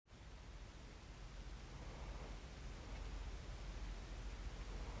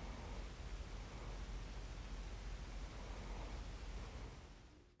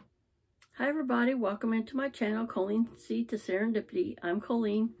Hi everybody, welcome into my channel, Colleen C to Serendipity. I'm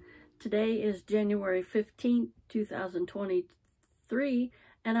Colleen. Today is January 15th, 2023,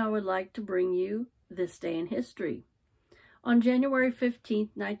 and I would like to bring you this day in history. On January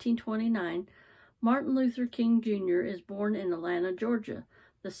 15th, 1929, Martin Luther King Jr. is born in Atlanta, Georgia,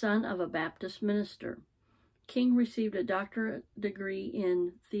 the son of a Baptist minister. King received a doctorate degree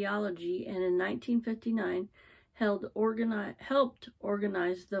in theology and in 1959 helped organize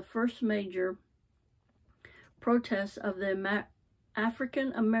the first major protests of the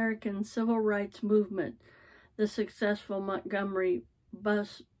African American civil rights movement, the successful Montgomery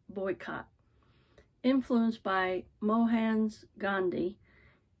bus boycott. Influenced by Mohandas Gandhi,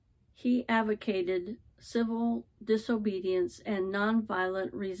 he advocated civil disobedience and nonviolent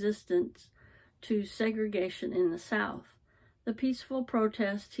resistance to segregation in the South. The peaceful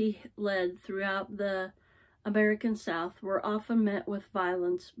protests he led throughout the American South were often met with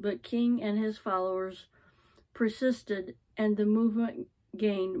violence, but King and his followers persisted and the movement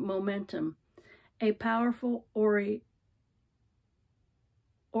gained momentum. A powerful orator,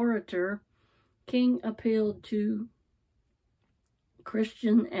 King appealed to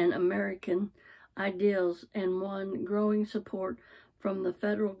Christian and American ideals and won growing support from the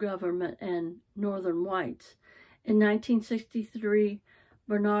federal government and Northern whites. In 1963,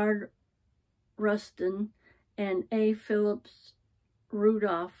 Bernard Rustin and A. Phillips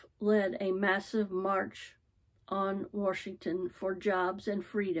Rudolph led a massive march on Washington for jobs and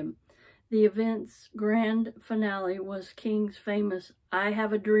freedom. The event's grand finale was King's famous "I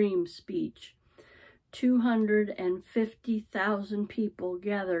Have a Dream" speech. 250,000 people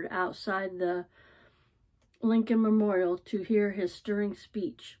gathered outside the Lincoln Memorial to hear his stirring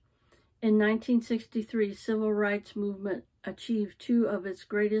speech. In 1963, civil rights movement achieved two of its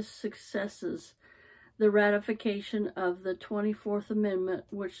greatest successes: the ratification of the 24th Amendment,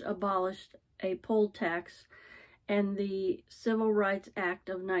 which abolished a poll tax, and the Civil Rights Act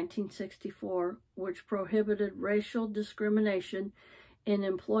of 1964, which prohibited racial discrimination in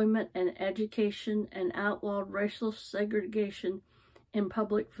employment and education and outlawed racial segregation in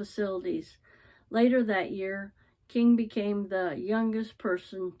public facilities. Later that year, King became the youngest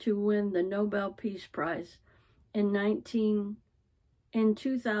person to win the Nobel Peace Prize. In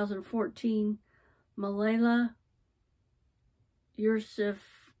 2014, Malala Yousafzai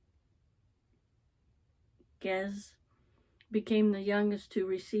became the youngest to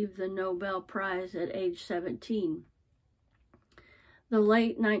receive the Nobel Prize at age 17. The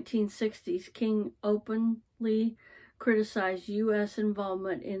late 1960s, King openly criticized U.S.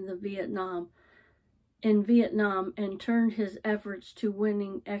 involvement in Vietnam and turned his efforts to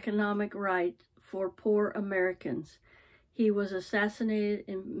winning economic rights for poor Americans. He was assassinated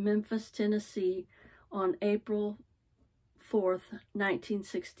in Memphis, Tennessee on April 4th,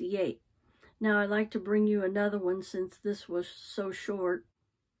 1968. Now I'd like to bring you another one since this was so short.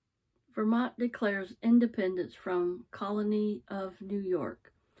 Vermont declares independence from Colony of New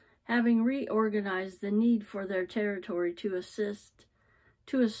York. Having reorganized the need for their territory to assert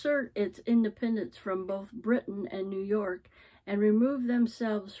its independence from both Britain and New York and remove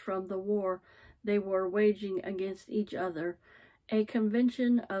themselves from the war they were waging against each other, a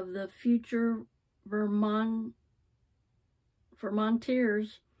convention of the future Vermonters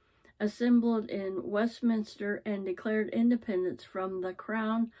assembled in Westminster and declared independence from the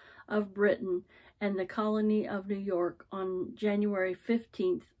Crown of Britain and the Colony of New York on January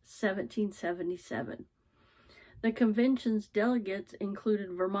 15, 1777. The convention's delegates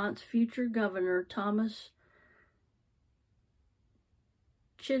included Vermont's future governor Thomas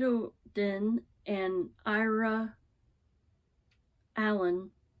Chittenden and Ira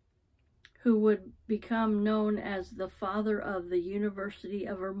Allen, who would become known as the father of the University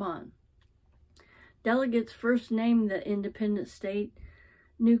of Vermont. Delegates first named the independent state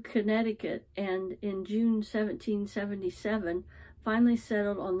New Connecticut and in June 1777 finally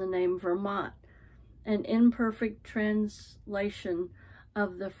settled on the name Vermont, an imperfect translation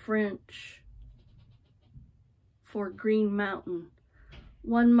of the French for Green Mountain.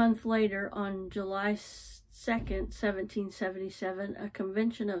 1 month later, on July 2nd, 1777, a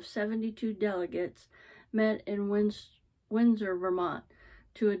convention of 72 delegates met in Windsor, Vermont,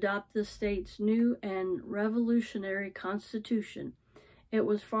 to adopt the state's new and revolutionary constitution. It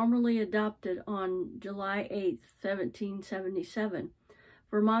was formally adopted on July 8, 1777.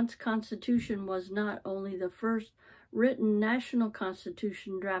 Vermont's constitution was not only the first written national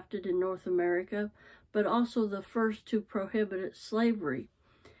constitution drafted in North America, but also the first to prohibit slavery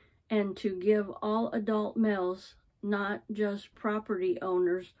and to give all adult males, not just property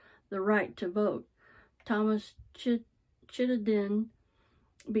owners, the right to vote. Thomas Chittenden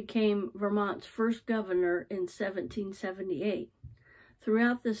became Vermont's first governor in 1778.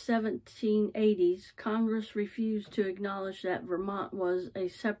 Throughout the 1780s, Congress refused to acknowledge that Vermont was a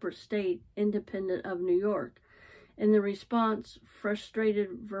separate state independent of New York. In the response,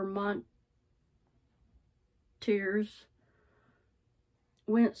 frustrated Vermonters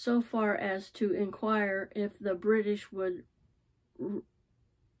went so far as to inquire if the British would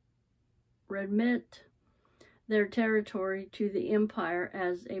remit their territory to the Empire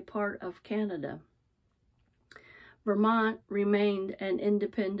as a part of Canada. Vermont remained an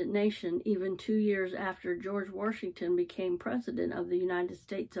independent nation even 2 years after George Washington became President of the United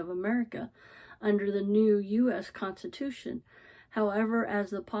States of America under the new U.S. Constitution. However,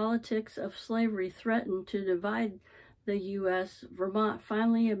 as the politics of slavery threatened to divide the U.S., Vermont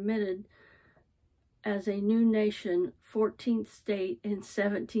finally admitted as a new nation, 14th state in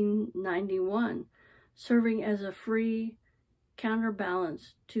 1791, serving as a free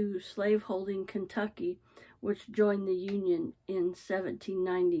counterbalance to slaveholding Kentucky, which joined the Union in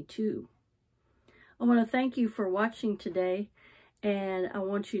 1792. I want to thank you for watching today, and I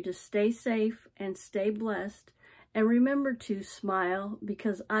want you to stay safe and stay blessed. And remember to smile,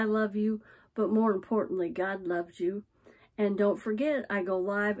 because I love you, but more importantly, God loves you. And don't forget, I go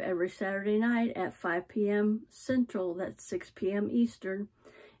live every Saturday night at 5 p.m. Central, that's 6 p.m. Eastern.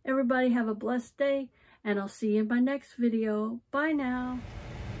 Everybody have a blessed day, and I'll see you in my next video. Bye now.